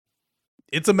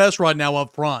It's a mess right now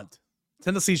up front.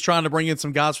 Tennessee's trying to bring in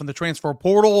some guys from the transfer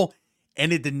portal,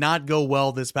 and it did not go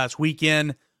well this past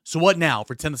weekend. So what now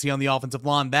for Tennessee on the offensive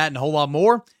line? That and a whole lot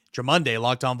more. It's your Monday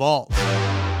Locked On Vols.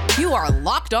 You are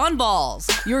Locked On Vols,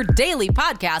 your daily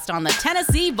podcast on the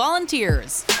Tennessee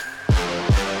Volunteers.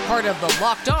 Part of the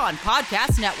Locked On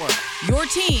Podcast Network, your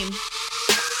team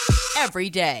every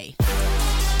day.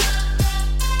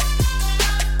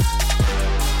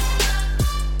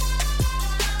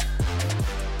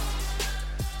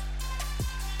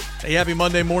 Hey, happy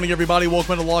Monday morning, everybody.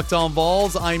 Welcome to Locked On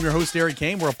Vols. I am your host, Eric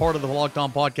Kane. We're a part of the Locked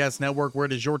On Podcast Network, where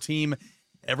it is your team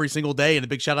every single day. And a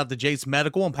big shout out to Jase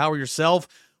Medical. Empower yourself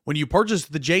when you purchase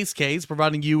the Jase case,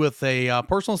 providing you with a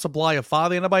personal supply of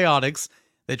 5 antibiotics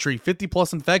that treat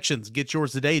 50-plus infections. Get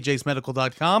yours today at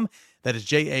jasemedical.com. That is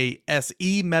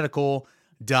JASE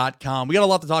medical.com. We got a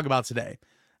lot to talk about today.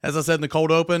 As I said in the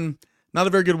cold open, not a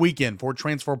very good weekend for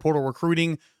transfer portal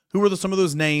recruiting. Who are some of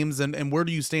those names, and where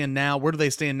do you stand now? Where do they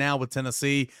stand now with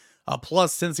Tennessee?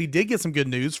 Plus, Tennessee did get some good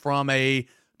news from a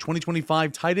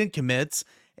 2025 tight end commit,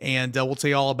 and we'll tell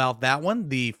you all about that one.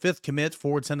 The 5th commit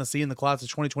for Tennessee in the class of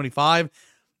 2025.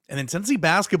 And then Tennessee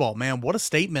basketball, man, what a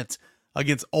statement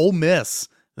against Ole Miss.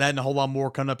 That and a whole lot more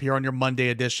coming up here on your Monday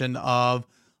edition of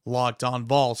Locked On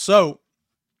Vols. So,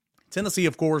 Tennessee,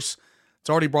 of course, it's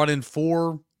already brought in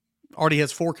already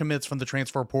has 4 commits from the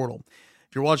transfer portal.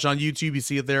 If you're watching on YouTube, you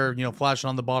see it there, flashing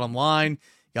on the bottom line.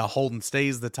 You got Holden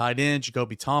Stays, the tight end,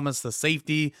 Jacoby Thomas, the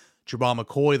safety, Jabal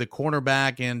McCoy, the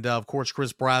cornerback, and, of course,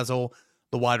 Chris Brazel,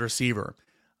 the wide receiver.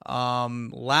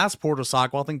 Last portal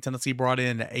cycle, I think Tennessee brought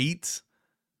in 8,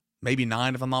 maybe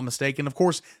 9, if I'm not mistaken. Of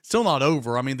course, still not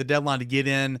over. I mean, the deadline to get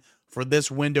in for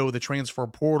this window of the transfer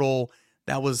portal,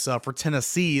 that was for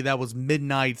Tennessee, that was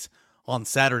midnight on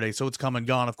Saturday, so it's come and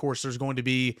gone. Of course, there's going to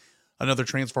be another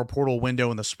transfer portal window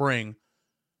in the spring.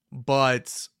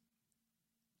 But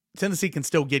Tennessee can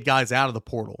still get guys out of the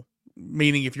portal,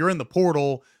 meaning if you're in the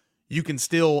portal, you can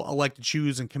still elect to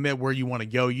choose and commit where you want to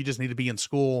go. You just need to be in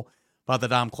school by the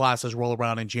time classes roll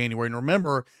around in January. And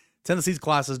remember, Tennessee's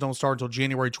classes don't start until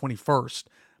January 21st,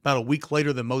 about a week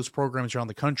later than most programs around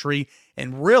the country.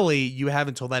 And really, you have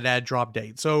until that add drop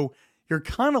date. So you're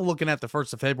kind of looking at the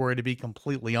 1st of February, to be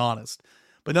completely honest.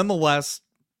 But nonetheless,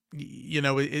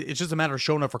 it's just a matter of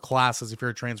showing up for classes if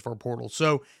you're a transfer portal.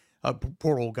 So a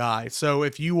portal guy. So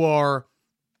if you are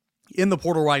in the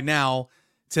portal right now,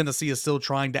 Tennessee is still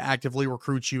trying to actively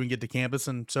recruit you and get to campus,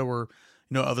 and so are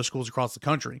other schools across the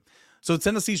country. So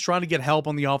Tennessee's trying to get help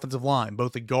on the offensive line,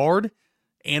 both a guard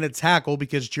and a tackle,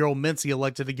 because Gerald Mincy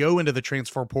elected to go into the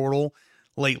transfer portal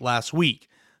late last week.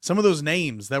 Some of those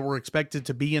names that were expected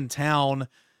to be in town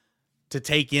to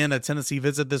take in a Tennessee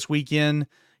visit this weekend: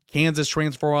 Kansas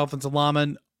transfer offensive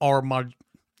lineman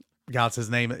God's his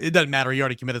name. It doesn't matter. He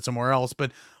already committed somewhere else.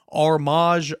 But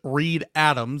Armaj Reed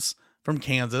Adams from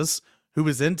Kansas, who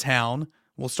is in town.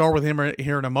 We'll start with him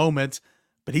here in a moment.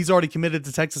 But he's already committed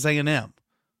to Texas A&M,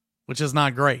 which is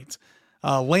not great.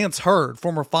 Lance Hurd,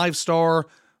 former 5-star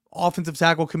offensive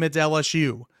tackle commit to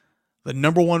LSU. The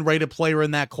number 1 rated player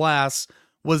in that class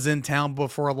was in town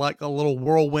before a little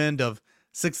whirlwind of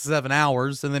 6 to 7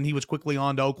 hours. And then he was quickly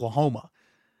on to Oklahoma.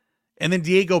 And then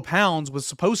Diego Pounds was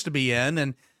supposed to be in,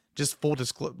 and just full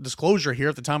disclosure here,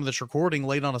 at the time of this recording,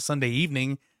 late on a Sunday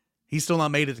evening, he's still not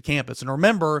made it to campus. And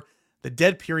remember, the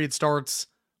dead period starts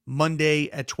Monday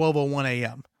at 12:01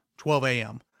 a.m., 12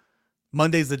 a.m.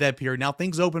 Monday's the dead period. Now,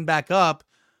 things open back up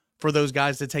for those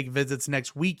guys to take visits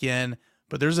next weekend,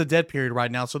 but there's a dead period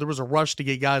right now, so there was a rush to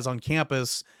get guys on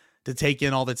campus to take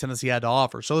in all that Tennessee had to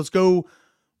offer. So let's go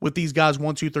with these guys,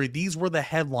 1, 2, 3. These were the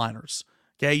headliners.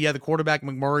 Okay, yeah, the quarterback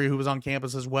McMurray, who was on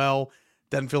campus as well.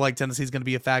 Doesn't feel like Tennessee's going to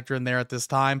be a factor in there at this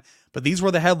time, but these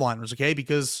were the headliners, okay?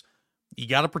 Because you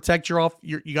got to protect your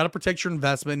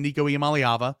investment in Nico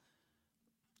Iamaleava.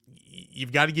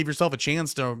 You've got to give yourself a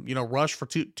chance to rush for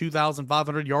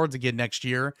 2,500 yards again next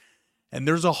year. And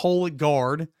there's a hole at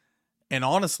guard, and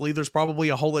honestly, there's probably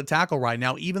a hole at tackle right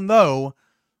now. Even though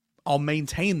I'll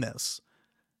maintain this,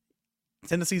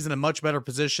 Tennessee's in a much better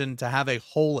position to have a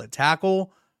hole at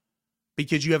tackle,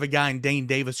 because you have a guy in Dane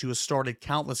Davis who has started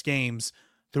countless games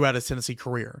throughout his Tennessee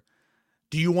career.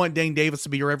 Do you want Dane Davis to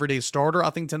be your everyday starter? I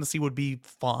think Tennessee would be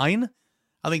fine.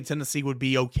 I think Tennessee would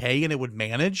be okay and it would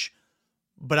manage.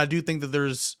 But I do think that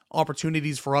there's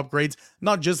opportunities for upgrades,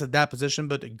 not just at that position,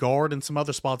 but at guard and some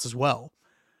other spots as well.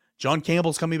 John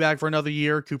Campbell's coming back for another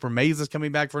year. Cooper Mays is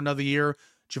coming back for another year.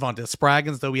 Javonte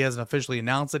Spraggins, though he hasn't officially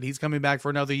announced it, he's coming back for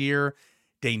another year.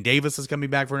 Dane Davis is coming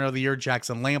back for another year.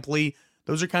 Jackson Lampley.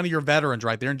 Those are kind of your veterans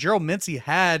right there. And Gerald Mincy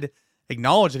had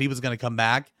acknowledged that he was going to come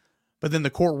back, but then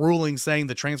the court ruling saying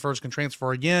the transfers can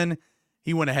transfer again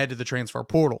he went ahead to the transfer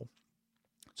portal.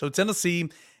 So Tennessee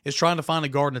is trying to find a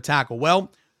guard and a tackle.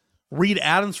 Well, Reed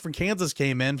Adams from Kansas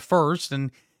came in first,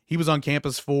 and he was on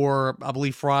campus for, I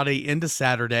believe, Friday into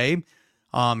Saturday.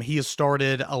 He has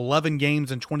started 11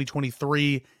 games in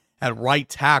 2023 at right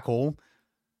tackle.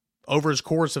 Over his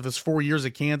course of his 4 years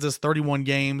at Kansas, 31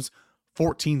 games,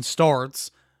 14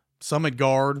 starts, some at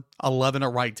guard, 11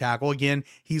 at right tackle. Again,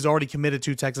 he's already committed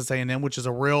to Texas A&M, which is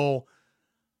a real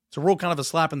kind of a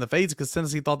slap in the face because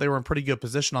Tennessee thought they were in pretty good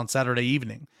position on Saturday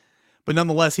evening. But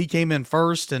nonetheless, he came in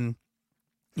first, and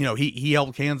he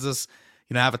helped Kansas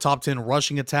have a top 10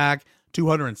 rushing attack,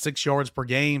 206 yards per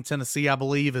game. Tennessee, I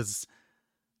believe, is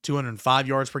 205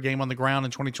 yards per game on the ground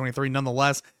in 2023.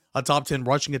 Nonetheless, a top 10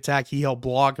 rushing attack. He helped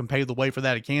block and pave the way for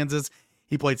that at Kansas.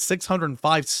 He played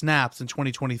 605 snaps in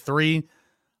 2023.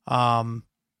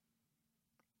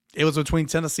 It was between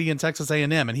Tennessee and Texas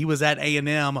A&M, and he was at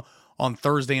A&M on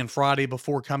Thursday and Friday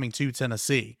before coming to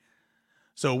Tennessee.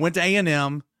 So went to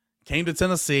A&M, came to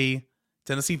Tennessee.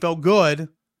 Tennessee felt good.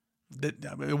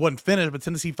 It wasn't finished, but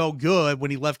Tennessee felt good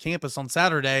when he left campus on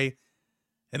Saturday,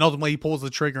 and ultimately he pulls the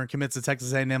trigger and commits to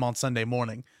Texas A&M on Sunday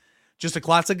morning. Just a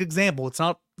classic example. It's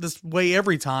not this way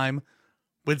every time,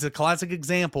 but it's a classic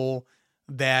example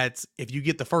that if you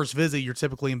get the first visit, you're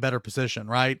typically in better position,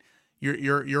 right?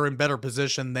 You're in better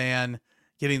position than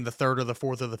getting the third or the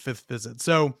fourth or the fifth visit.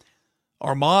 So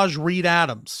Armaj Reed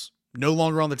Adams, no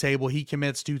longer on the table. He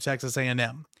commits to Texas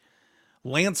A&M.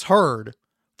 Lance Hurd,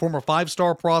 former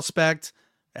 5-star prospect,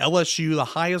 LSU, the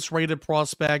highest rated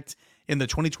prospect in the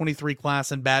 2023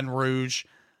 class in Baton Rouge.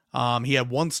 He had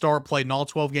 1 start, played in all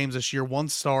 12 games this year, 1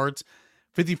 start,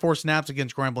 54 snaps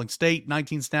against Grambling State,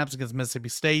 19 snaps against Mississippi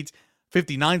State,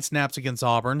 59 snaps against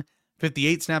Auburn,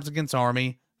 58 snaps against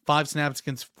Army, 5 snaps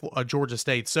against Georgia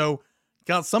State. So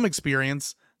got some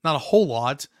experience, not a whole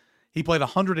lot. He played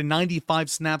 195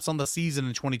 snaps on the season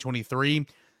in 2023.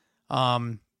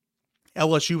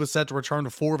 LSU was set to return to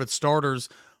 4 of its starters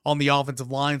on the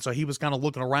offensive line, so he was kind of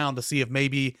looking around to see if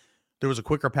maybe there was a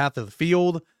quicker path to the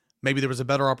field, maybe there was a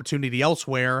better opportunity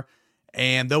elsewhere,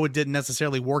 and though it didn't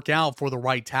necessarily work out for the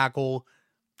right tackle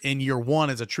in year 1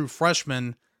 as a true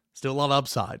freshman, still a lot of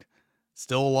upside.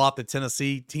 Still a lot that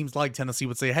teams like Tennessee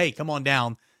would say, hey, come on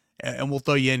down, and we'll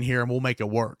throw you in here and we'll make it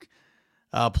work.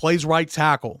 Plays right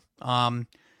tackle. Really,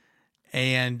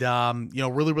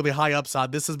 really high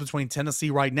upside. This is between Tennessee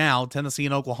right now, Tennessee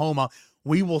and Oklahoma.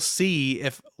 We will see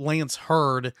if Lance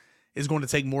Hurd is going to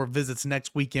take more visits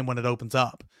next weekend when it opens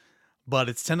up. But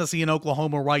it's Tennessee and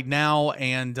Oklahoma right now,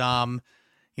 and the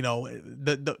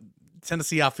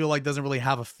Tennessee, I feel like, doesn't really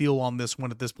have a feel on this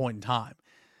one at this point in time.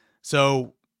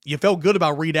 So you felt good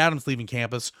about Reed Adams leaving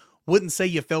campus. Wouldn't say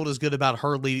you felt as good about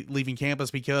Hurd leaving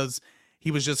campus because he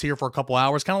was just here for a couple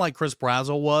hours, kind of like Chris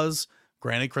Brazzell was.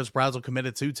 Granted, Chris Brazzell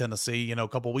committed to Tennessee, a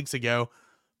couple weeks ago,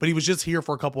 but he was just here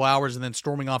for a couple hours and then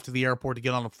storming off to the airport to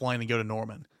get on a plane and go to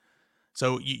Norman.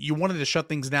 So you wanted to shut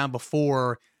things down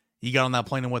before you got on that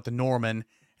plane and went to Norman,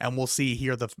 and we'll see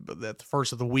here the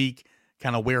first of the week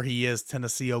kind of where he is,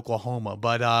 Tennessee, Oklahoma.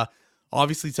 But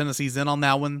obviously Tennessee's in on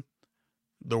that one.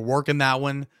 They're working that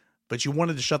one, but you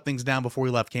wanted to shut things down before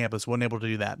he left campus. Wasn't able to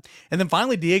do that. And then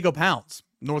finally, Diego Pounds,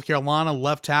 North Carolina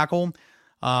left tackle.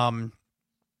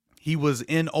 He was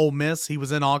in Ole Miss. He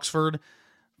was in Oxford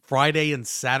Friday and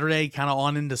Saturday, kind of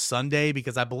on into Sunday,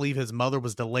 because I believe his mother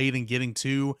was delayed in getting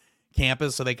to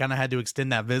campus, so they kind of had to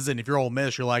extend that visit. And if you're Ole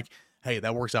Miss, you're like, hey,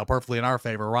 that works out perfectly in our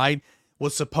favor, right?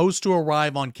 Was supposed to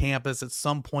arrive on campus at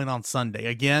some point on Sunday.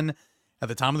 Again, at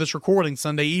the time of this recording,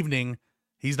 Sunday evening,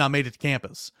 he's not made it to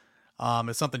campus.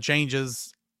 If something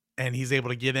changes and he's able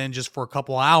to get in just for a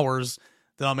couple hours,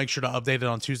 then I'll make sure to update it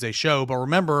on Tuesday's show. But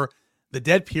remember, the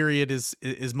dead period is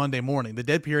Monday morning. The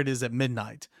dead period is at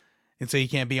midnight, and so he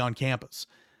can't be on campus.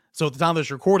 So at the time of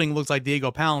this recording, it looks like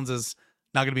Diego Pounds is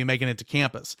not going to be making it to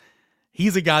campus.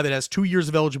 He's a guy that has 2 years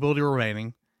of eligibility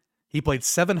remaining. He played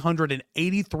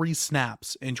 783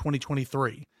 snaps in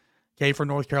 2023, for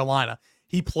North Carolina.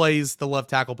 He plays the left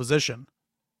tackle position.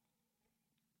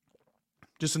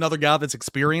 Just another guy that's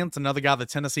experienced, another guy that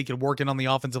Tennessee could work in on the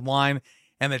offensive line,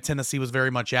 and that Tennessee was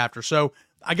very much after. So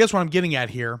I guess what I'm getting at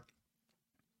here,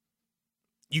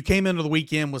 you came into the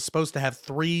weekend, was supposed to have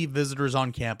 3 visitors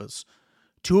on campus,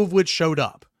 2 of which showed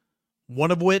up,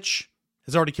 1 of which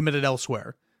has already committed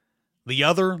elsewhere. The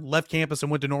other left campus and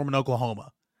went to Norman,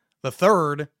 Oklahoma. The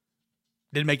third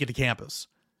didn't make it to campus.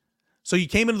 So you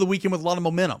came into the weekend with a lot of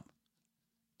momentum,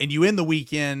 and you end the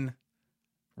weekend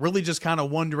really just kind of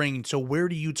wondering, so where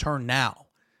do you turn now?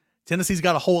 Tennessee's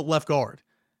got a hole at left guard.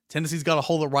 Tennessee's got a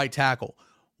hole at right tackle.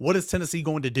 What is Tennessee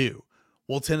going to do?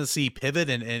 Will Tennessee pivot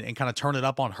and kind of turn it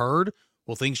up on Hurd?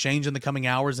 Will things change in the coming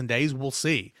hours and days? We'll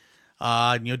see.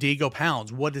 Diego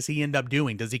Pounds, what does he end up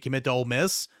doing? Does he commit to Ole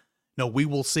Miss? No, we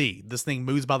will see. This thing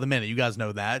moves by the minute. You guys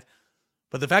know that.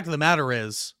 But the fact of the matter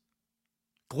is,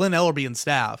 Glenn Ellerbe and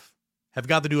staff have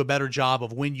got to do a better job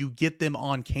of when you get them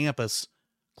on campus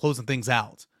closing things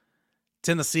out.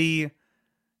 Tennessee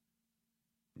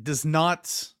does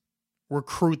not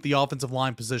recruit the offensive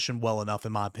line position well enough,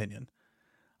 in my opinion.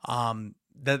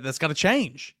 That's got to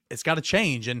change. It's got to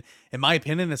change. And in my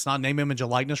opinion, it's not name, image, and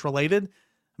likeness related. I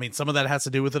mean, some of that has to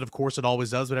do with it. Of course, it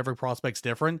always does, but every prospect's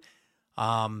different.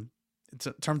 In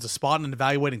terms of spotting and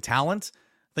evaluating talent,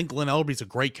 I think Glenn Ellerbe's a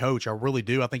great coach. I really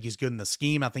do. I think he's good in the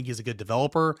scheme. I think he's a good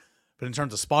developer. But in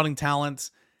terms of spotting talent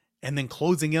and then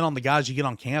closing in on the guys you get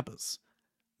on campus,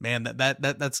 man,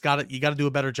 that's got it. You got to do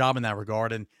a better job in that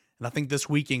regard. And I think this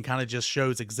weekend kind of just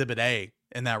shows Exhibit A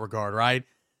in that regard, right?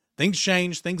 Things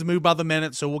change, things move by the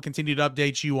minute, so we'll continue to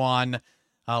update you on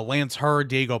Lance Hurd,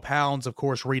 Diego Pounds, of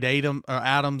course, Reed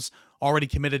Adams already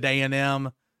committed to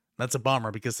A&M. That's a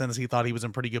bummer because Tennessee thought he was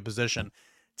in pretty good position.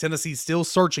 Tennessee's still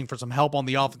searching for some help on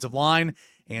the offensive line,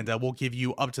 and we'll give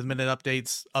you up-to-the-minute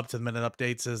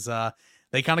updates as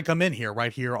they kind of come in here,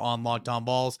 right here on Locked On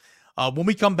Balls. When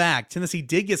we come back, Tennessee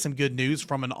did get some good news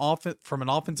from an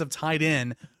offensive tight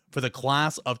end for the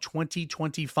class of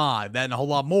 2025. That and a whole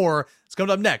lot more is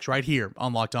coming up next right here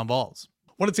on Locked On Balls.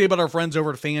 Want to tell you about our friends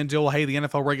over at FanDuel. Hey, the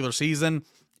NFL regular season,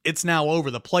 it's now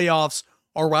over. The playoffs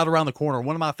are right around the corner.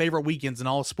 One of my favorite weekends in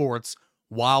all sports,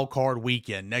 Wild Card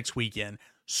Weekend, next weekend.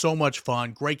 So much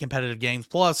fun, great competitive games.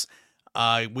 Plus,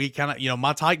 we kind of,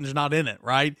 my Titans are not in it,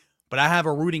 right? But I have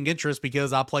a rooting interest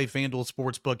because I play FanDuel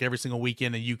Sportsbook every single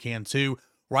weekend, and you can too.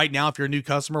 Right now, if you're a new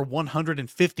customer,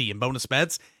 $150 in bonus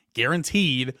bets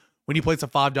guaranteed when you place a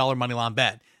 $5 moneyline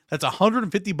bet. That's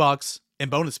 $150 in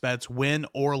bonus bets, win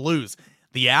or lose.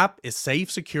 The app is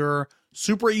safe, secure,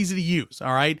 super easy to use,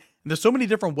 all right? And there's so many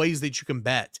different ways that you can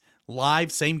bet.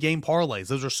 Live same-game parlays.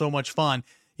 Those are so much fun.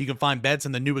 You can find bets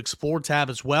in the new Explore tab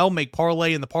as well. Make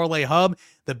Parlay in the Parlay Hub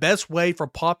the best way for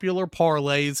popular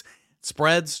parlays,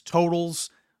 spreads, totals,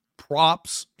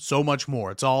 props, so much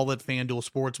more. It's all at FanDuel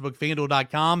Sportsbook.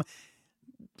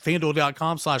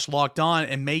 FanDuel.com/lockedon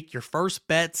and make your first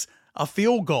bets a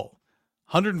field goal.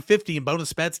 $150 in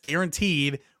bonus bets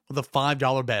guaranteed with a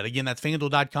 $5 bet. Again, that's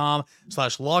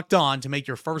FanDuel.com/lockedon to make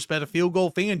your first bet a field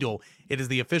goal. FanDuel, it is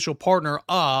the official partner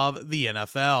of the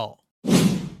NFL.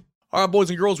 All right, boys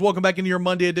and girls, welcome back into your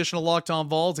Monday edition of Locked On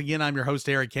Vols. Again, I'm your host,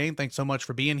 Eric Kane. Thanks so much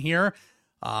for being here.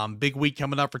 Big week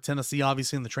coming up for Tennessee,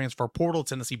 obviously, in the transfer portal.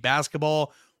 Tennessee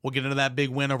basketball. We'll get into that big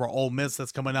win over Ole Miss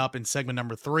that's coming up in segment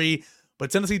number 3.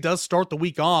 But Tennessee does start the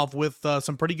week off with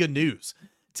some pretty good news.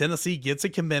 Tennessee gets a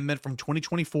commitment from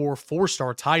 2024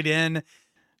 4-star tight end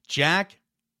Jack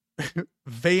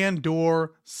Van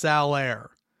Doorslaer.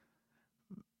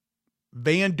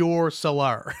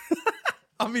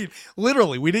 I mean,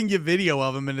 literally, we didn't get video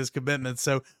of him in his commitment,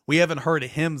 so we haven't heard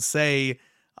him say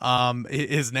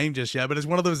his name just yet, but it's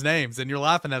one of those names, and you're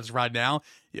laughing at us right now.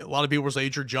 A lot of people say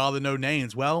it's your job to know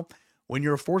names. Well, when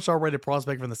you're a 4-star rated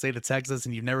prospect from the state of Texas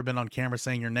and you've never been on camera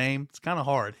saying your name, it's kind of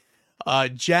hard.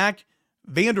 Jack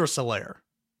Van Doorslaer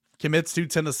commits to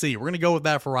Tennessee. We're going to go with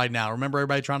that for right now. Remember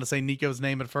everybody trying to say Nico's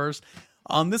name at first?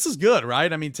 This is good,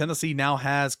 right? I mean, Tennessee now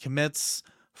has commits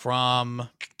from,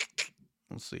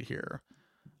 let's see here,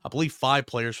 I believe 5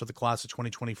 players for the class of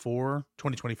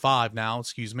 2025 now,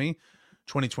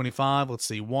 2025. Let's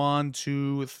see. 1,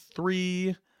 2,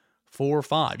 3, 4,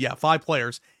 5. Yeah, 5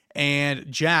 players.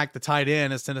 And Jack, the tight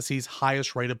end, is Tennessee's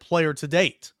highest rated player to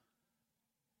date.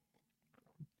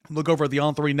 Look over at the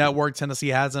On3 network. Tennessee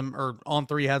has him, or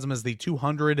On3 has him as the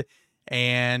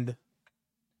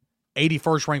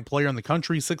 281st ranked player in the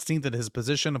country, 16th at his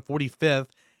position, and 45th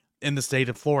in the state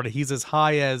of Florida. He's as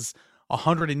high as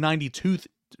 92nd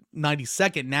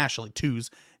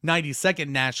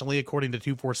nationally, according to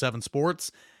 247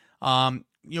 Sports.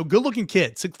 Good looking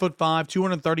kid, 6'5",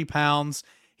 230 pounds.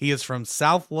 He is from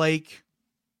South Lake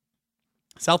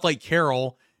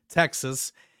Carroll,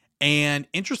 Texas. And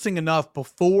interesting enough,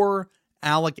 before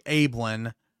Alec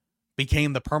Ablin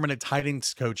became the permanent tight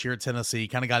ends coach here at Tennessee,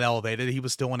 kind of got elevated. He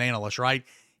was still an analyst, right?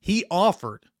 He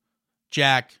offered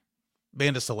Jack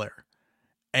Van Doorslaer,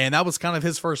 and that was kind of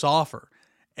his first offer.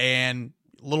 And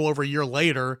a little over a year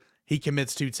later, he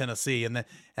commits to Tennessee, and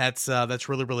that's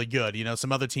really, really good.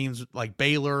 Some other teams like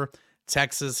Baylor,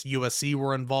 Texas, USC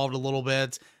were involved a little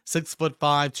bit.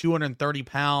 6'5", 230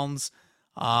 pounds.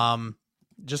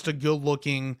 Just a good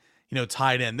looking,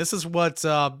 tight end. This is what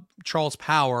Charles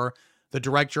Power, the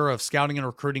director of scouting and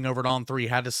recruiting over at On3,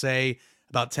 had to say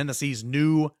about Tennessee's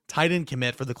new tight end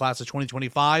commit for the class of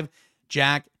 2025,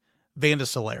 Jack Van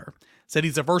Doorslaer. Said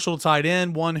he's a versatile tight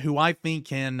end, one who I think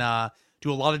can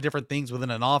do a lot of different things within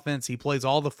an offense. He plays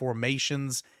all the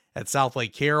formations at South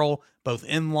Lake Carroll, both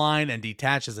inline and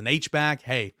detached as an H-back.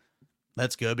 Hey,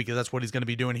 that's good because that's what he's going to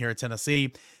be doing here at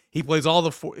Tennessee. He plays all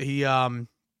the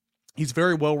he's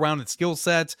very well-rounded skill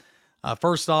set.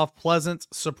 First off, pleasant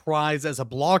surprise as a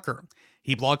blocker.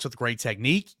 He blocks with great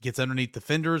technique, gets underneath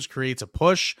defenders, creates a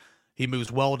push. He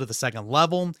moves well to the second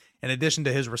level. In addition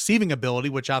to his receiving ability,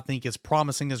 which I think is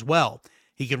promising as well.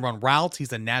 He can run routes.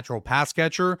 He's a natural pass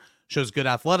catcher, shows good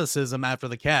athleticism after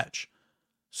the catch.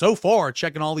 So far,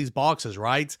 checking all these boxes,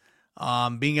 right?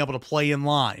 Being able to play in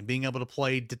line, being able to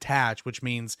play detached, which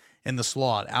means in the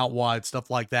slot, out wide, stuff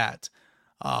like that.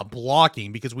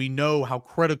 Blocking, because we know how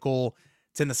critical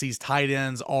Tennessee's tight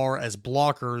ends are as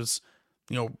blockers,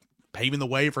 paving the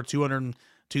way for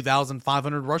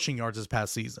 2,500 rushing yards this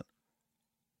past season.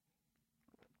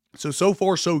 So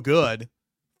far, so good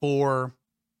for,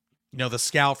 the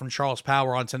scout from Charles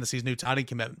Power on Tennessee's new tight end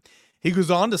commitment. He goes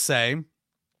on to say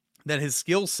that his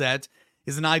skill set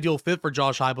is an ideal fit for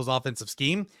Josh Heupel's offensive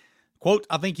scheme. Quote,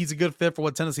 I think he's a good fit for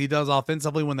what Tennessee does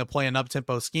offensively when they play an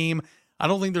up-tempo scheme. I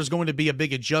don't think there's going to be a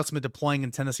big adjustment to playing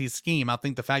in Tennessee's scheme. I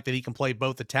think the fact that he can play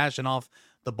both attached and off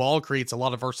the ball creates a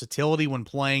lot of versatility when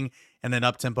playing in an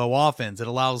up-tempo offense. It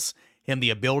allows him the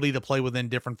ability to play within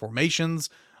different formations,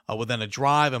 within a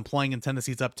drive, and playing in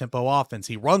Tennessee's up-tempo offense.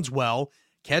 He runs well,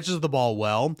 catches the ball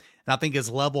well, and I think his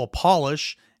level of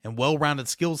polish and well-rounded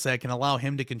skill set can allow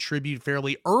him to contribute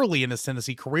fairly early in his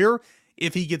Tennessee career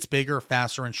if he gets bigger,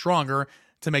 faster, and stronger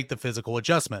to make the physical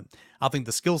adjustment. I think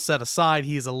the skill set aside,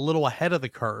 he is a little ahead of the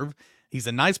curve. He's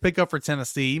a nice pickup for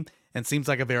Tennessee and seems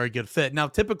like a very good fit. Now,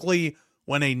 typically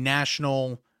when a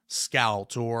national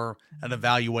scout or an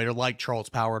evaluator like Charles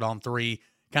Power at On3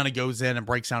 kind of goes in and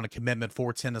breaks down a commitment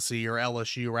for Tennessee or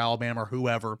LSU or Alabama or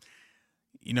whoever,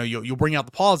 you'll bring out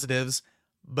the positives,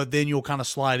 but then you'll kind of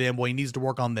slide in, well, he needs to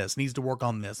work on this, needs to work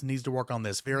on this, needs to work on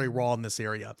this, very raw in this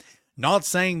area. Not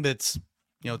saying that,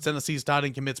 Tennessee's tight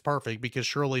end commits perfect, because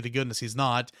surely to goodness he's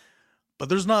not, but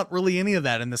there's not really any of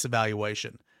that in this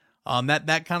evaluation.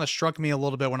 That kind of struck me a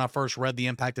little bit when I first read the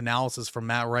impact analysis from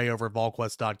Matt Ray over at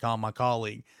VolQuest.com, my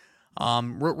colleague.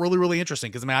 Really, really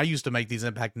interesting, because I used to make these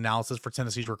impact analysis for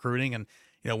Tennessee's recruiting, and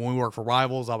when we work for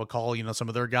Rivals, I would call some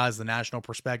of their guys the national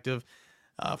perspective,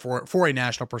 for a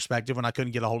national perspective when I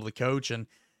couldn't get a hold of the coach, and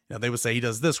they would say he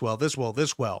does this well,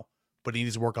 but he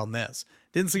needs to work on this.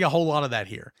 Didn't see a whole lot of that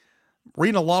here.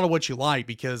 Reading a lot of what you like,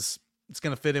 because it's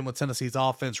going to fit in with Tennessee's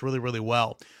offense really, really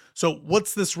well. So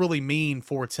what's this really mean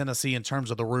for Tennessee in terms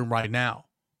of the room right now?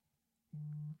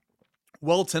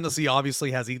 Well, Tennessee obviously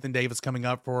has Ethan Davis coming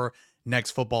up for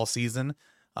next football season.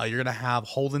 You're going to have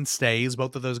Holden Stays.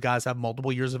 Both of those guys have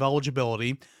multiple years of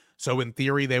eligibility. So in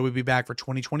theory, they would be back for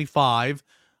 2025.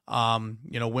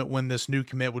 When this new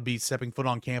commit would be stepping foot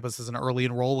on campus as an early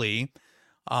enrollee.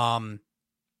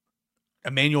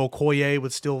 Emmanuel Okoye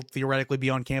would still theoretically be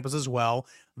on campus as well.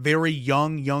 Very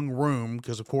young room,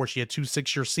 because of course you had 2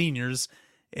 6-year seniors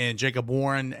and Jacob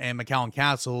Warren and McCallum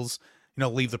Castles,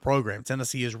 leave the program.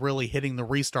 Tennessee is really hitting the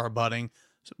restart button,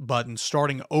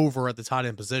 starting over at the tight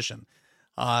end position.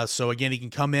 So again, he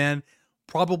can come in,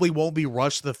 probably won't be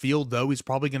rushed to the field though. He's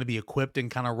probably going to be equipped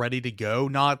and kind of ready to go.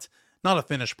 Not a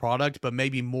finished product, but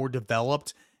maybe more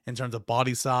developed in terms of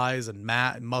body size and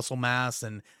muscle mass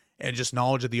and just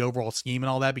knowledge of the overall scheme and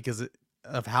all that, because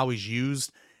of how he's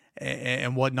used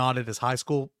and whatnot at his high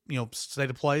school, state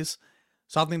of place.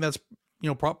 So I think that's,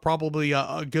 probably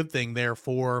a good thing there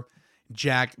for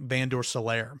Jack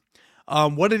Vandorselaere.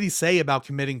 What did he say about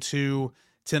committing to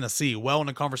Tennessee? Well, in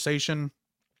a conversation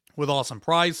with Austin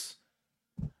Price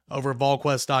over at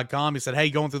VolQuest.com, he said,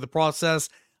 hey, going through the process,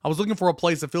 I was looking for a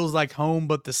place that feels like home,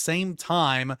 but at the same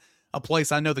time, a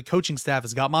place I know the coaching staff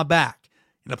has got my back,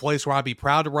 in a place where I'd be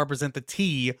proud to represent the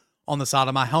T on the side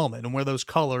of my helmet and wear those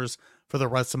colors for the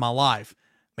rest of my life.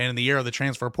 Man, in the era of the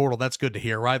transfer portal, that's good to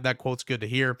hear, right? That quote's good to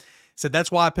hear. He said,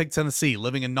 that's why I picked Tennessee.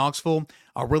 Living in Knoxville,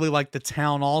 I really like the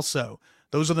town also.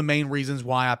 Those are the main reasons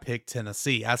why I picked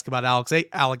Tennessee. Ask about Alec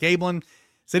Ablin.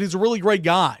 Said he's a really great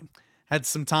guy. Had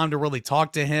some time to really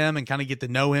talk to him and kind of get to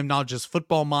know him, not just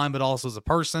football mind, but also as a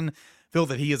person. Feel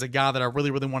that he is a guy that I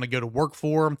really, really want to go to work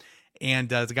for,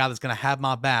 and is a guy that's going to have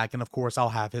my back, and of course, I'll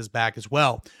have his back as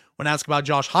well. When asked about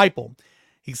Josh Heupel,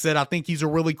 he said, I think he's a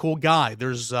really cool guy.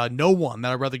 There's no one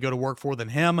that I'd rather go to work for than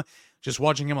him. Just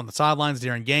watching him on the sidelines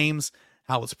during games,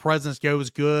 how his presence goes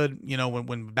good,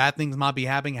 when bad things might be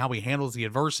happening, how he handles the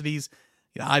adversities.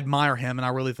 I admire him, and I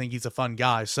really think he's a fun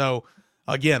guy. So,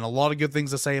 again, a lot of good things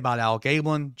to say about Alec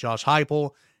Ablin, Josh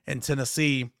Heupel, and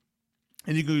Tennessee.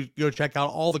 And you can go check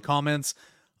out all the comments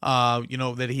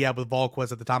that he had with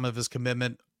VolQuest at the time of his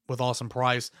commitment with Austin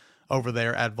Price over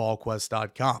there at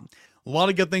VolQuest.com. A lot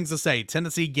of good things to say.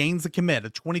 Tennessee gains the commit, a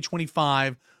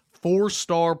 2025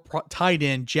 four-star tight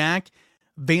end, Jack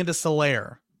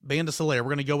Vanderselaere. We're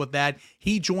going to go with that.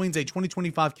 He joins a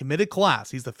 2025 committed class.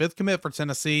 He's the fifth commit for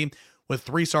Tennessee with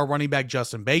three-star running back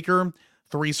Justin Baker,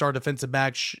 three-star defensive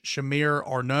back Shamir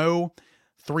Arnaud,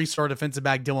 three-star defensive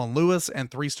back Dylan Lewis,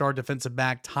 and three-star defensive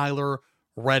back Tyler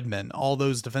Redmond. All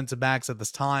those defensive backs at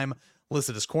this time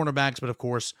listed as cornerbacks, but of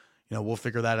course, we'll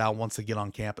figure that out once they get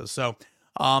on campus. So,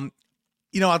 I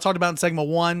talked about in segment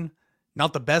one,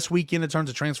 not the best weekend in terms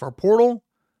of transfer portal,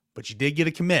 but you did get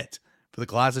a commit for the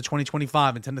class of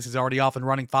 2025, and Tennessee's already off and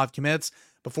running 5 commits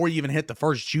before you even hit the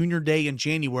first junior day in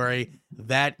January.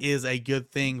 That is a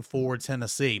good thing for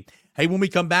Tennessee. Hey, when we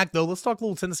come back, though, let's talk a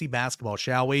little Tennessee basketball,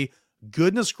 shall we?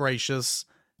 Goodness gracious,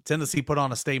 Tennessee put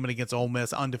on a statement against Ole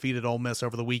Miss, undefeated Ole Miss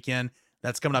over the weekend.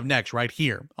 That's coming up next right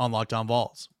here on Locked On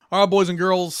Vols. All right, boys and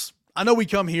girls, I know we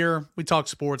come here, we talk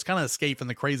sports, kind of escape from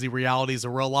the crazy realities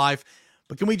of real life,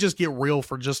 but can we just get real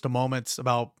for just a moment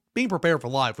about being prepared for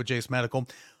life with Jase Medical?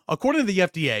 According to the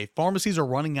FDA, pharmacies are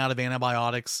running out of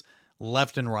antibiotics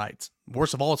left and right.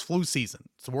 Worst of all, it's flu season.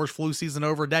 It's the worst flu season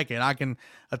over a decade. I can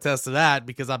attest to that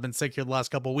because I've been sick here the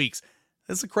last couple of weeks.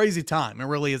 It's a crazy time. It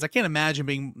really is. I can't imagine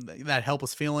being that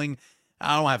helpless feeling.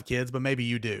 I don't have kids, but maybe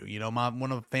you do.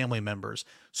 One of the family members,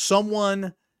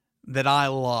 someone that I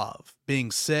love,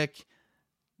 being sick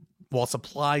while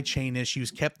supply chain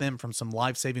issues kept them from some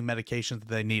life-saving medications that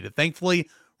they needed. Thankfully,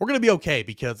 we're going to be okay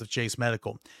because of Jase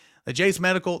Medical. The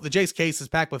Jase case is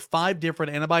packed with 5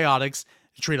 different antibiotics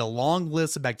to treat a long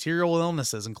list of bacterial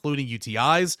illnesses, including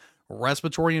UTIs,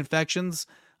 respiratory infections,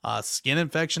 skin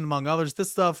infection, among others.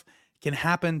 This stuff can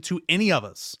happen to any of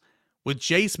us. With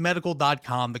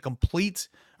JaseMedical.com,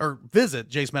 visit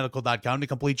JaseMedical.com to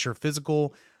complete your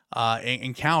physical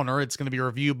encounter. It's going to be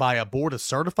reviewed by a board of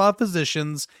certified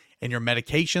physicians, and your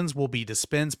medications will be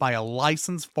dispensed by a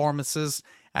licensed pharmacist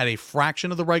at a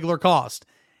fraction of the regular cost.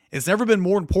 It's never been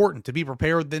more important to be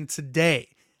prepared than today.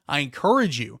 I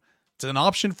encourage you. It's an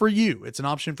option for you. It's an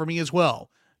option for me as well.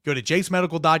 Go to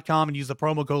JaseMedical.com and use the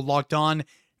promo code LOCKEDON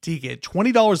to get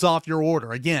 $20 off your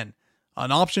order. Again,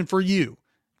 an option for you.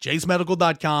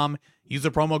 JaseMedical.com. Use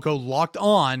the promo code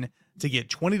LOCKEDON to get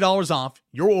 $20 off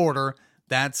your order.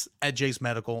 That's at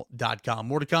JaseMedical.com.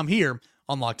 More to come here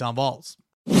on Locked On Vols.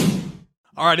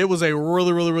 All right, it was a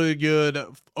really, really, really good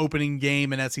opening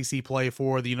game in SEC play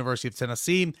for the University of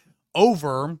Tennessee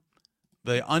over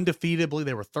the undefeatedly,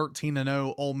 they were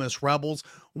 13-0 Ole Miss Rebels.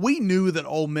 We knew that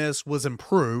Ole Miss was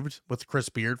improved with Chris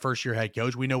Beard, first-year head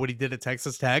coach. We know what he did at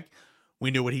Texas Tech.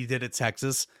 We knew what he did at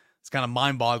Texas. It's kind of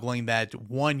mind-boggling that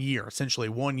essentially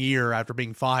 1 year after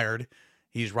being fired,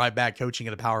 he's right back coaching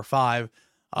at a Power 5.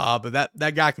 But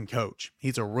that guy can coach.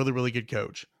 He's a really, really good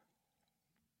coach.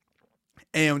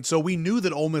 And so we knew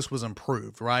that Ole Miss was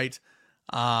improved, right?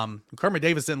 Kermit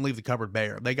Davis didn't leave the cupboard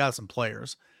bare. They got some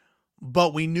players.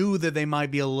 But we knew that they might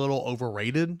be a little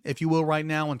overrated, if you will, right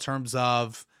now in terms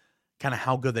of kind of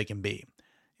how good they can be.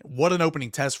 What an opening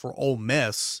test for Ole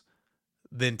Miss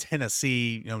than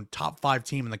Tennessee, top 5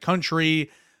 team in the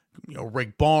country.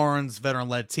 Rick Barnes,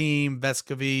 veteran-led team,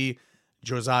 Vescovi,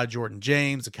 Josiah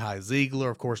Jordan-James, Akai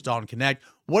Ziegler, of course, Dalton Connect.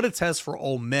 What a test for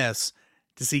Ole Miss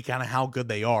to see kind of how good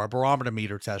they are. A barometer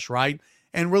meter test, right?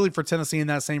 And really for Tennessee in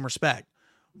that same respect.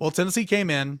 Well, Tennessee came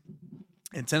in,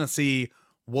 and Tennessee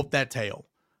whooped that tail.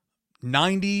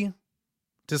 90-64,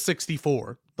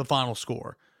 the final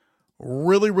score.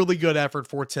 Really, really good effort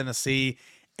for Tennessee,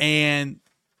 and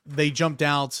they jumped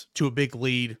out to a big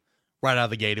lead right out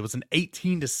of the gate. It was an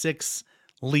 18-6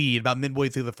 lead about midway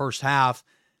through the first half.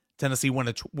 Tennessee went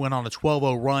on a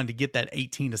 12-0 run to get that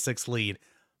 18-6 lead,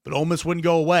 but Ole Miss wouldn't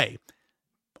go away.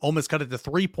 Ole Miss cut it to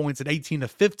 3 points at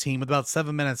 18-15 with about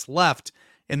 7 minutes left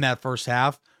in that first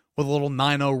half with a little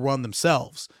 9-0 run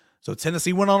themselves. So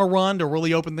Tennessee went on a run to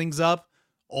really open things up.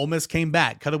 Ole Miss came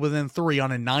back, cut it within 3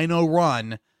 on a 9-0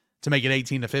 run to make it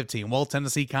 18-15. Well,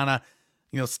 Tennessee kind of,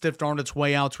 stiff-armed its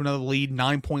way out to another lead,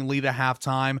 9-point lead at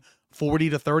halftime,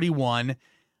 40-31.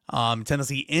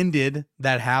 Tennessee ended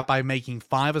that half by making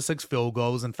 5 of 6 field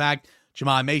goals. In fact,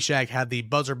 Jemiah Mashack had the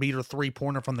buzzer beater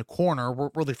 3-pointer from the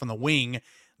corner, really from the wing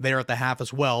there at the half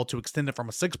as well, to extend it from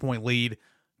a 6-point lead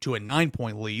to a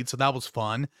 9-point lead. So that was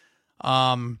fun.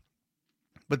 But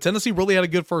Tennessee really had a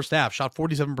good first half. Shot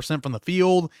 47% from the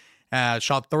field,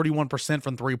 shot 31%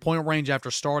 from 3-point range after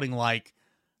starting 1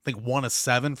 of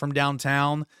 7 from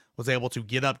downtown. Was able to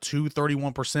get up to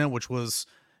 31%, which was,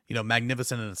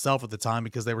 magnificent in itself at the time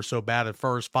because they were so bad at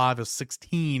first. 5 of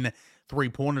 16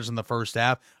 3-pointers in the first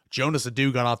half. Jonas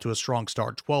Adu got off to a strong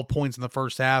start, 12 points in the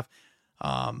first half.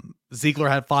 Ziegler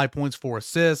had 5 points, 4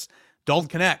 assists. Dalton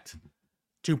Knecht,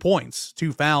 2 points,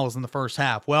 2 fouls in the first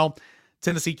half. Well,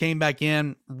 Tennessee came back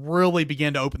in, really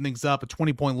began to open things up, a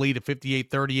 20-point lead at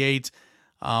 58-38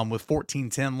 with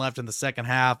 14-10 left in the second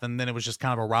half, and then it was just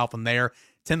kind of a rout from there.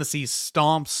 Tennessee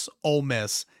stomps Ole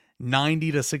Miss,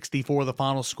 90-64 the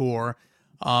final score.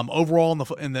 Overall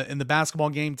in the basketball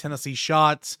game, Tennessee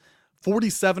shot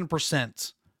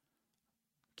 47%.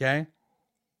 Okay?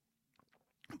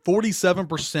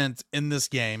 47% in this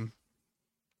game.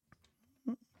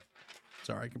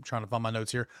 Sorry, I'm trying to find my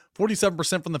notes here.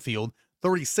 47% from the field,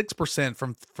 36%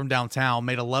 from downtown,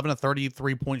 made 11 of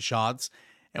 33 point shots,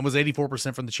 and was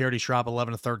 84% from the charity stripe,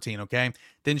 11 of 13, okay?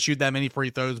 Didn't shoot that many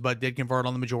free throws, but did convert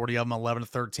on the majority of them, 11 of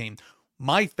 13.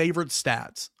 My favorite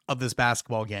stats of this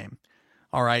basketball game,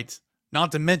 all right?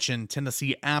 Not to mention,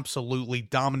 Tennessee absolutely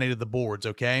dominated the boards,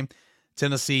 okay?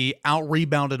 Tennessee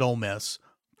out-rebounded Ole Miss,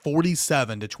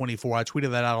 47-24. I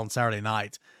tweeted that out on Saturday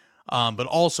night. But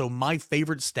also, my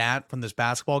favorite stat from this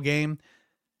basketball game,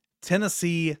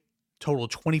 Tennessee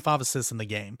totaled 25 assists in the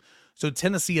game. So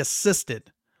Tennessee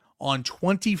assisted on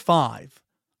 25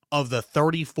 of the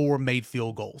 34 made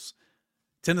field goals.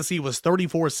 Tennessee was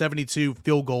 34-72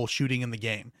 field goal shooting in the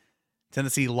game.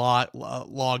 Tennessee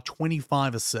logged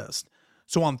 25 assists.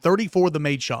 So on 34 of the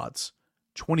made shots,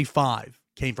 25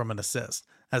 came from an assist.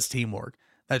 That's teamwork.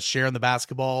 That's sharing the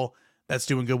basketball. That's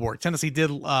doing good work. Tennessee did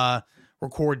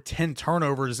record 10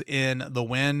 turnovers in the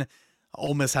win.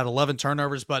 Ole Miss had 11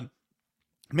 turnovers, but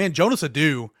man, Jonas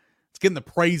Adu is getting the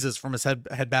praises from his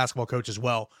head basketball coach as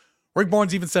well. Rick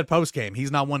Barnes even said post-game,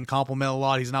 he's not one to compliment a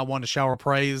lot. He's not one to shower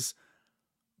praise,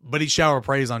 but he showered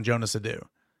praise on Jonas Adu.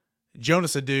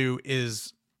 Jonas Adu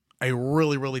is a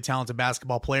really, really talented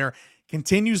basketball player,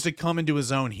 continues to come into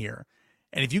his own here.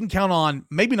 And if you can count on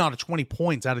maybe not a 20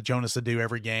 points out of Jonas Adu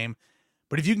every game,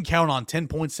 but if you can count on 10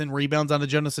 points, 10 rebounds out of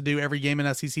Jonas Adu every game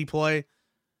in SEC play,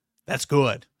 that's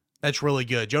good. That's really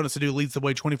good. Jonas Adu leads the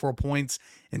way, 24 points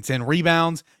and 10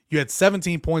 rebounds. You had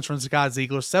 17 points from Scott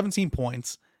Ziegler, 17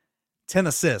 points, 10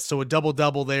 assists. So a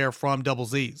double-double there from Double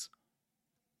Z's.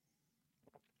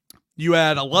 You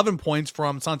had 11 points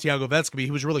from Santiago Vescovi.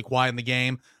 He was really quiet in the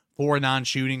game. 4 of 9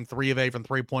 shooting, 3 of 8 from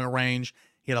three-point range.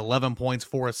 He had 11 points,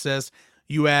 4 assists.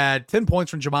 You had 10 points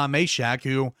from Jamal Meshack,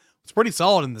 who was pretty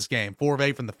solid in this game. 4 of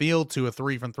 8 from the field, 2 of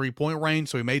 3 from three-point range.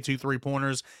 So he made 2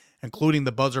 3-pointers, including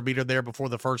the buzzer beater there before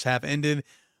the first half ended.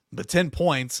 But 10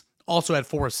 points, also had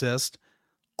 4 assists,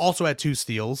 also had 2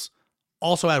 steals,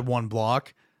 also had 1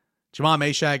 block. Jamal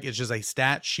Meshack is just a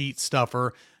stat sheet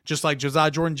stuffer, just like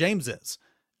Josiah Jordan-James is.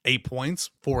 8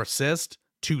 points, 4 assists,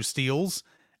 2 steals,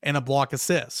 and a block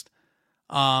assist.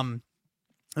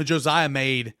 Josiah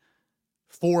made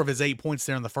 4 of his 8 points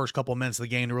there in the first couple of minutes of the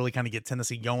game to really kind of get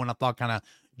Tennessee going. I thought kind of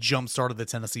jump-started the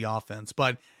Tennessee offense.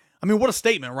 But, I mean, what a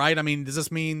statement, right? I mean, does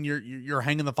this mean you're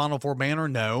hanging the Final Four banner?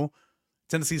 No.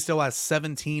 Tennessee still has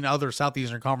 17 other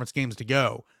Southeastern Conference games to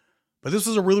go. But this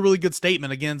was a really, really good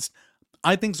statement against,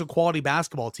 I think, it's a quality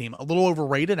basketball team. A little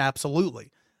overrated,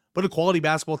 absolutely. But a quality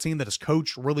basketball team that is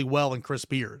coached really well in Chris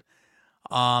Beard.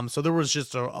 So there was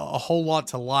just a whole lot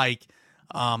to like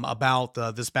about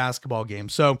this basketball game.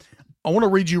 So I want to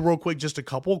read you real quick just a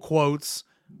couple of quotes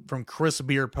from Chris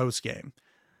Beard postgame.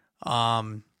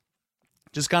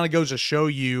 Just kind of goes to show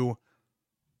you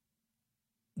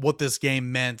what this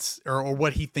game meant or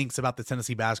what he thinks about the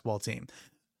Tennessee basketball team.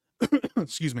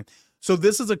 Excuse me. So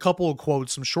this is a couple of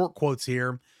quotes, some short quotes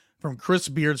here from Chris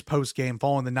Beard's postgame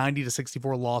following the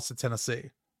 90-64 loss to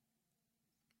Tennessee.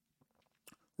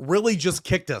 Really just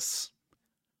kicked us.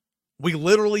 We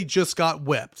literally just got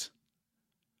whipped.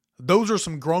 Those are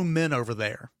some grown men over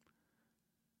there.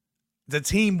 The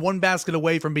team 1 basket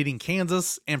away from beating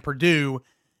Kansas and Purdue,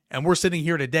 and we're sitting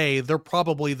here today. They're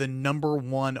probably the number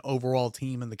 1 overall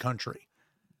team in the country.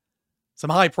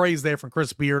 Some high praise there from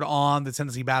Chris Beard on the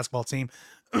Tennessee basketball team.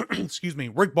 Excuse me.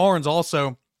 Rick Barnes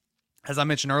also, as I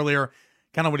mentioned earlier,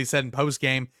 kind of what he said in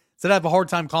postgame, said I have a hard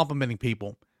time complimenting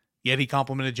people. Yet he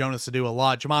complimented Jonas Adu a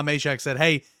lot. Jamal Meshack said,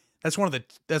 "Hey, that's one of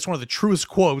the truest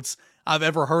quotes I've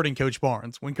ever heard in Coach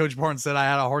Barnes." When Coach Barnes said I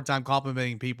had a hard time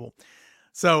complimenting people.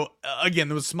 So again,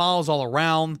 there was smiles all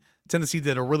around. Tennessee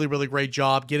did a really, really great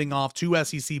job getting off to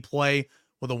SEC play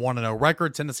with a 1-0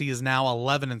 record. Tennessee is now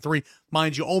 11-3.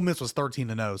 Mind you, Ole Miss was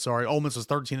 13-0. Sorry, Ole Miss was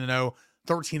 13-0,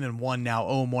 13-1 now,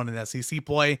 0-1 in SEC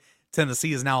play.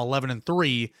 Tennessee is now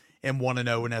 11-3 and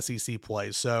 1-0 in SEC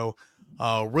play. So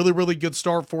really, really good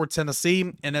start for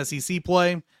Tennessee in SEC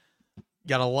play.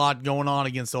 Got a lot going on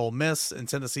against Ole Miss, and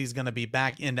Tennessee's going to be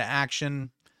back into action.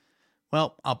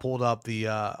 Well, I pulled up the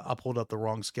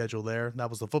wrong schedule there. That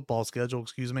was the football schedule,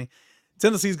 excuse me.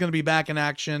 Tennessee's going to be back in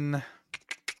action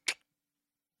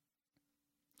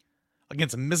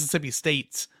against Mississippi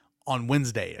State on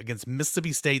Wednesday. Against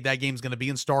Mississippi State, that game's going to be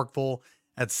in Starkville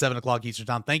at 7 o'clock Eastern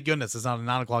time. Thank goodness it's not a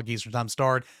 9 o'clock Eastern time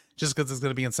start, just because it's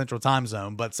going to be in Central Time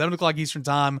Zone. But 7 o'clock Eastern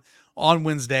time on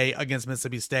Wednesday against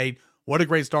Mississippi State. What a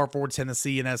great start for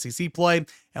Tennessee and SEC play,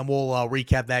 and we'll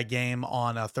recap that game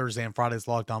on Thursday and Friday's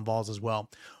Locked On Vols as well.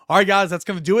 All right, guys, that's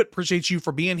going to do it. Appreciate you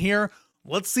for being here.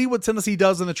 Let's see what Tennessee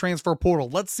does in the transfer portal.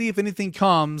 Let's see if anything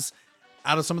comes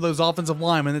out of some of those offensive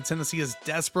linemen that Tennessee is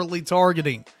desperately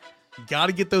targeting. Got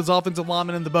to get those offensive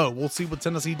linemen in the boat. We'll see what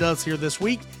Tennessee does here this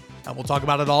week, and we'll talk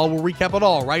about it all. We'll recap it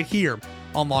all right here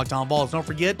on Locked On Vols. Don't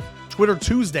forget, Twitter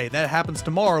Tuesday. That happens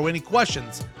tomorrow. Any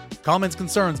questions, comments,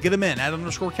 concerns, get them in at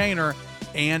 _Caner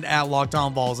and at Locked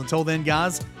On Vols. Until then,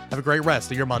 guys, have a great rest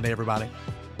of your Monday, everybody.